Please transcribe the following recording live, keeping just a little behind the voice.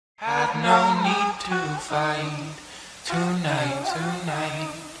Had no need to fight tonight.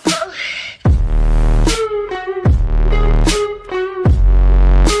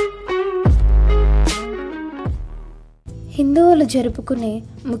 హిందువులు జరుపుకునే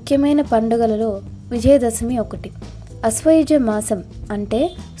ముఖ్యమైన పండుగలలో విజయదశమి ఒకటి. అశ్వయుజ మాసం అంటే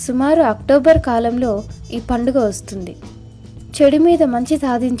సుమారు అక్టోబర్ కాలంలో ఈ పండుగ వస్తుంది. చెడు మీద మంచి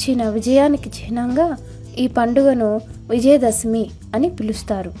సాధించిన విజయానికి చిహ్నంగా ఈ పండుగను విజయదశమి అని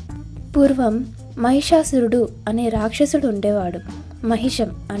పిలుస్తారు. పూర్వం మహిషాసురుడు అనే రాక్షసుడు ఉండేవాడు. మహిషం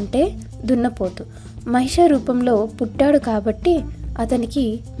అంటే దున్నపోతు. మహిష రూపంలో పుట్టాడు కాబట్టి అతనికి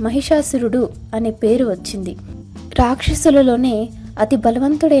మహిషాసురుడు అనే పేరు వచ్చింది. రాక్షసులలోనే అతి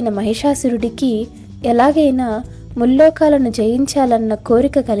బలవంతుడైన మహిషాసురుడికి ఎలాగైనా ముల్లోకాలను జయించాలన్న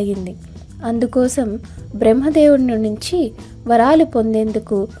కోరిక కలిగింది. అందుకోసం బ్రహ్మదేవుని నుంచి వరాలు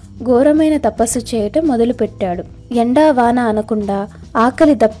పొందేందుకు ఘోరమైన తపస్సు చేయటం మొదలుపెట్టాడు. ఎండా వాన అనకుండా,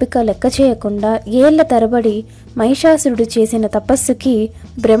 ఆకలి దప్పిక లెక్క చేయకుండా ఏళ్ల తరబడి మహిషాసురుడు చేసిన తపస్సుకి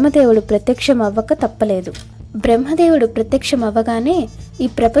బ్రహ్మదేవుడు ప్రత్యక్షం అవ్వక తప్పలేదు. బ్రహ్మదేవుడు ప్రత్యక్షం అవ్వగానే ఈ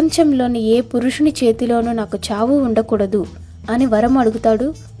ప్రపంచంలోని ఏ పురుషుని చేతిలోనూ నాకు చావు ఉండకూడదు అని వరం అడుగుతాడు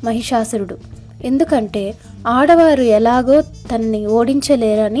మహిషాసురుడు. ఎందుకంటే ఆడవారు ఎలాగో తనని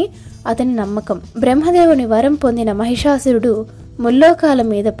ఓడించలేరని అతని నమ్మకం. బ్రహ్మదేవుని వరం పొందిన మహిషాసురుడు ముల్లోకాల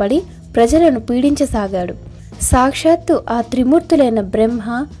మీద పడి ప్రజలను పీడించసాగాడు. సాక్షాత్తు ఆ త్రిమూర్తులైన బ్రహ్మ,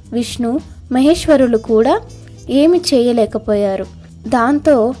 విష్ణు, మహేశ్వరులు కూడా ఏమి చేయలేకపోయారు.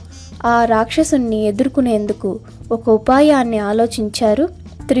 దాంతో ఆ రాక్షసుని ఎదుర్కొనేందుకు ఒక ఉపాయాన్ని ఆలోచించారు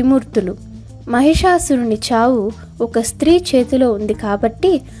త్రిమూర్తులు. మహిషాసురుని చావు ఒక స్త్రీ చేతిలో ఉంది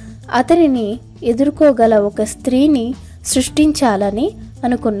కాబట్టి అతనిని ఎదుర్కోగల ఒక స్త్రీని సృష్టించాలని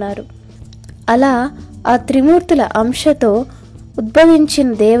అనుకున్నారు. అలా ఆ త్రిమూర్తుల అంశతో ఉద్భవించిన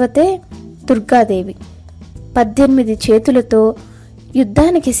దేవతే దుర్గాదేవి. 18 చేతులతో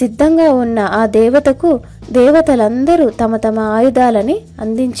యుద్ధానికి సిద్ధంగా ఉన్న ఆ దేవతకు దేవతలందరూ తమ తమ ఆయుధాలని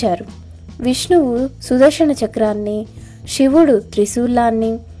అందించారు. విష్ణువు సుదర్శన చక్రాన్ని, శివుడు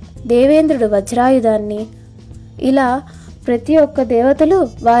త్రిశూలాన్ని, దేవేంద్రుడు వజ్రాయుధాన్ని, ఇలా ప్రతి ఒక్క దేవతలు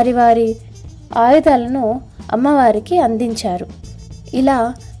వారి వారి ఆయుధాలను అమ్మవారికి అందించారు. ఇలా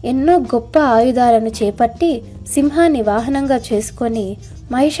ఎన్నో గొప్ప ఆయుధాలను చేపట్టి సింహాన్ని వాహనంగా చేసుకొని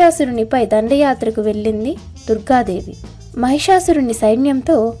మహిషాసురునిపై దండయాత్రకు వెళ్ళింది దుర్గాదేవి. మహిషాసురుని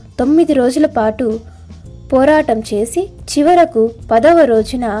సైన్యంతో 9 రోజుల పాటు పోరాటం చేసి చివరకు 10వ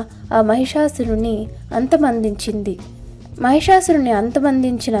రోజున ఆ మహిషాసురుని అంతమందించింది. మహిషాసురుని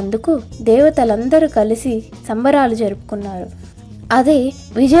అంతమందించినందుకు దేవతలందరూ కలిసి సంబరాలు జరుపుకున్నారు. అదే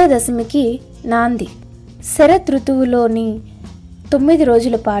విజయదశమికి నాంది. శరత్ ఋతువులోని 9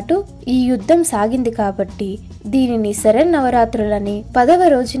 రోజుల పాటు ఈ యుద్ధం సాగింది కాబట్టి దీనిని శరన్నవరాత్రులని, 10వ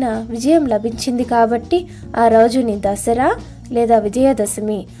రోజున విజయం లభించింది కాబట్టి ఆ రోజుని దసరా లేదా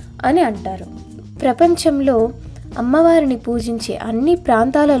విజయదశమి అని అంటారు. ప్రపంచంలో అమ్మవారిని పూజించే అన్ని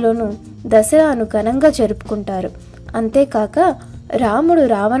ప్రాంతాలలోనూ దసరాను ఘనంగా జరుపుకుంటారు. అంతేకాక రాముడు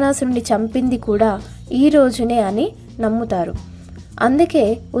రావణాసురుని చంపింది కూడా ఈ రోజునే అని నమ్ముతారు. అందుకే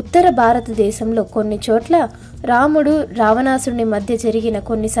ఉత్తర భారతదేశంలో కొన్ని చోట్ల రాముడు రావణాసురుని మధ్య జరిగిన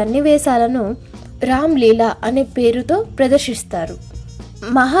కొన్ని సన్నివేశాలను రామ్ లీలా అనే పేరుతో ప్రదర్శిస్తారు.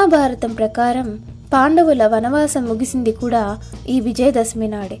 మహాభారతం ప్రకారం పాండవుల వనవాసం ముగిసింది కూడా ఈ విజయదశమి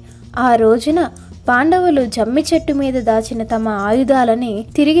నాడే. ఆ రోజున పాండవులు జమ్మి చెట్టు మీద దాచిన తమ ఆయుధాలని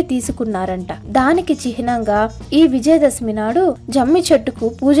తిరిగి తీసుకున్నారంట. దానికి చిహ్నంగా ఈ విజయదశమి నాడు జమ్మి చెట్టుకు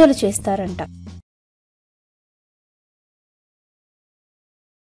పూజలు చేస్తారంట.